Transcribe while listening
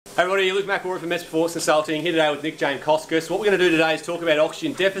Hey everybody, Luke McElroy from Mess Performance Consulting here today with Nick Jane Koskis. What we're going to do today is talk about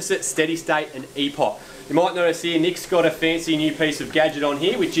oxygen deficit, steady state and EPOC. You might notice here Nick's got a fancy new piece of gadget on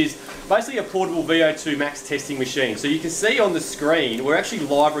here, which is basically a portable VO2 max testing machine. So you can see on the screen, we're actually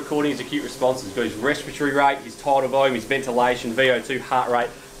live recording his acute responses. We've got his respiratory rate, his tidal volume, his ventilation, VO2, heart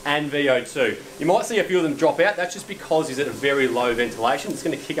rate and VO2. You might see a few of them drop out. That's just because he's at a very low ventilation. It's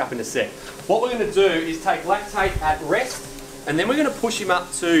going to kick up in a sec. What we're going to do is take lactate at rest, and then we're going to push him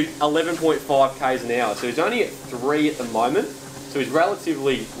up to 11.5 k's an hour. So he's only at 3 at the moment, so he's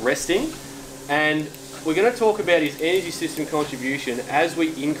relatively resting. And we're going to talk about his energy system contribution as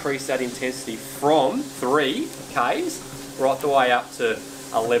we increase that intensity from 3 k's right the way up to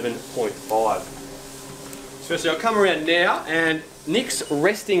 11.5. So I'll come around now, and Nick's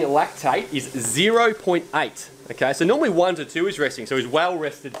resting lactate is 0.8. Okay, so normally 1 to 2 is resting, so he's well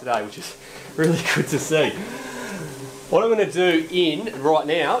rested today, which is really good to see. What I'm going to do right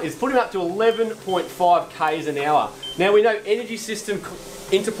now is put him up to 11.5 k's an hour. Now we know energy system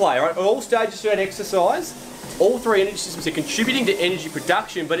interplay, right? At all stages throughout exercise, all 3 energy systems are contributing to energy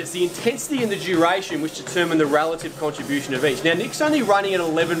production, but it's the intensity and the duration which determine the relative contribution of each. Now Nick's only running at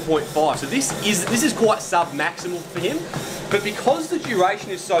 11.5, so this is quite sub-maximal for him. But because the duration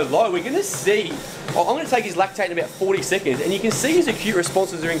is so low, we're going to see, I'm going to take his lactate in about 40 seconds, and you can see his acute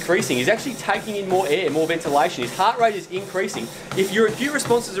responses are increasing. He's actually taking in more air, more ventilation. His heart rate is increasing. If your acute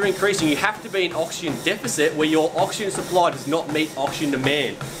responses are increasing, you have to be in oxygen deficit where your oxygen supply does not meet oxygen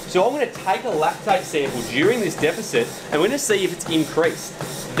demand. So I'm going to take a lactate sample during this deficit, and we're going to see if it's increased.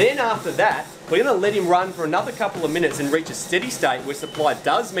 Then after that, we're going to let him run for another couple of minutes and reach a steady state where supply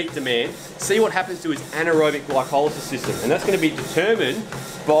does meet demand, see what happens to his anaerobic glycolysis system. And that's going to be determined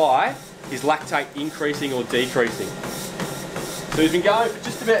by his lactate increasing or decreasing. So he's been going for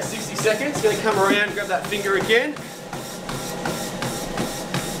just about 60 seconds. He's going to come around, grab that finger again.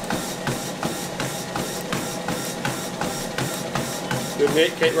 Good,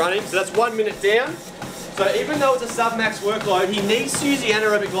 Nick, keep running. So that's 1 minute down. So even though it's a sub-max workload, he needs to use the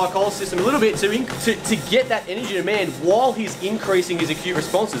anaerobic glycolysis system a little bit to get that energy demand while he's increasing his acute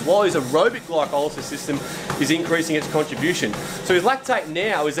responses, while his aerobic glycolysis system is increasing its contribution. So his lactate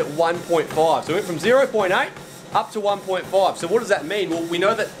now is at 1.5. So it went from 0.8 up to 1.5. So what does that mean? Well, we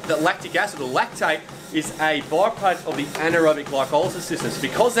know that lactic acid or lactate is a byproduct of the anaerobic glycolysis system. So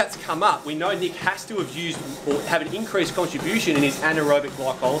because that's come up, we know Nick has to have used or have an increased contribution in his anaerobic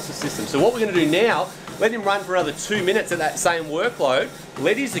glycolysis system. So what we're going to do now, let him run for another 2 minutes at that same workload,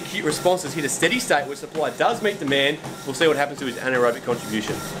 let his acute responses hit a steady state where supply does meet demand. We'll see what happens to his anaerobic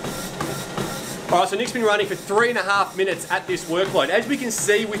contribution. Alright, so Nick's been running for 3.5 minutes at this workload. As we can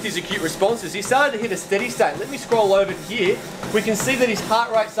see with his acute responses, he started to hit a steady state. Let me scroll over here. We can see that his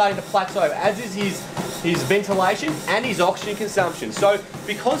heart rate's starting to plateau, as is his ventilation and his oxygen consumption. So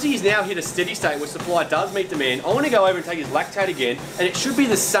because he's now hit a steady state where supply does meet demand, I want to go over and take his lactate again, and it should be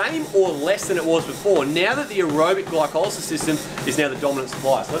the same or less than it was before, now that the aerobic glycolysis system is now the dominant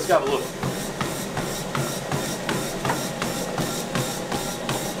supply. So let's go have a look.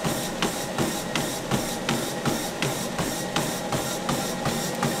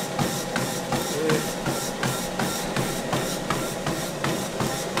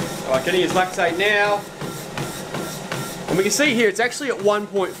 Alright, getting his lactate now. And we can see here it's actually at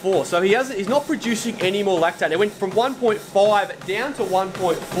 1.4, so he's not producing any more lactate. It went from 1.5 down to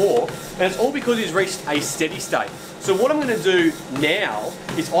 1.4, and it's all because he's reached a steady state. So what I'm going to do now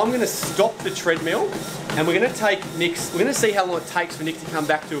is I'm going to stop the treadmill, and we're going to see how long it takes for Nick to come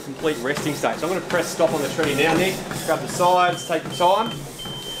back to a complete resting state. So I'm going to press stop on the treadmill now, Nick. Grab the sides, take your time.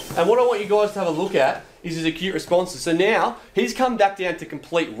 And what I want you guys to have a look at is his acute responses. So now he's come back down to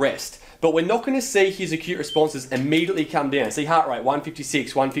complete rest, but we're not going to see his acute responses immediately come down. See heart rate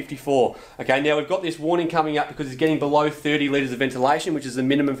 156, 154. Okay, now we've got this warning coming up because he's getting below 30 litres of ventilation, which is the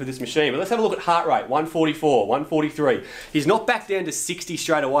minimum for this machine. But let's have a look at heart rate 144, 143. He's not back down to 60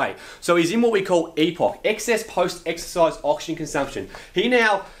 straight away. So he's in what we call EPOC, excess post-exercise oxygen consumption. He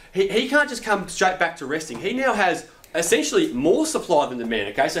can't just come straight back to resting. He now has essentially more supply than demand,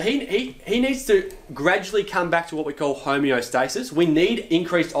 okay? So he needs to gradually come back to what we call homeostasis. We need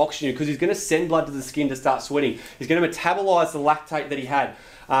increased oxygen because he's going to send blood to the skin to start sweating. He's going to metabolize the lactate that he had.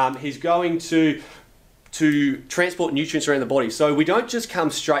 He's going to transport nutrients around the body. So we don't just come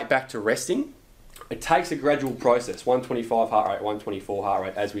straight back to resting. It takes a gradual process, 125 heart rate, 124 heart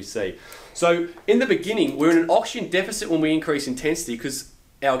rate, as we see. So in the beginning, we're in an oxygen deficit when we increase intensity because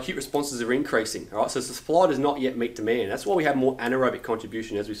our acute responses are increasing, all right? So the supply does not yet meet demand. That's why we have more anaerobic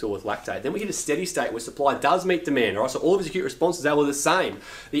contribution, as we saw with lactate. Then we hit a steady state where supply does meet demand, all right? So all of his acute responses, they were the same.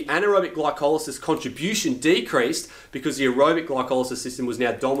 The anaerobic glycolysis contribution decreased because the aerobic glycolysis system was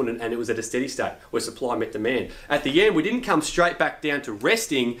now dominant and it was at a steady state where supply met demand. At the end, we didn't come straight back down to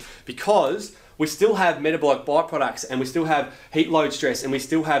resting because we still have metabolic byproducts and we still have heat load stress and we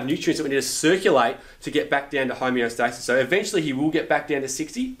still have nutrients that we need to circulate to get back down to homeostasis. So eventually he will get back down to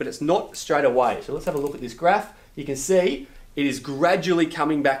 60, but it's not straight away. So let's have a look at this graph. You can see it is gradually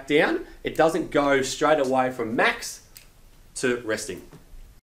coming back down. It doesn't go straight away from max to resting.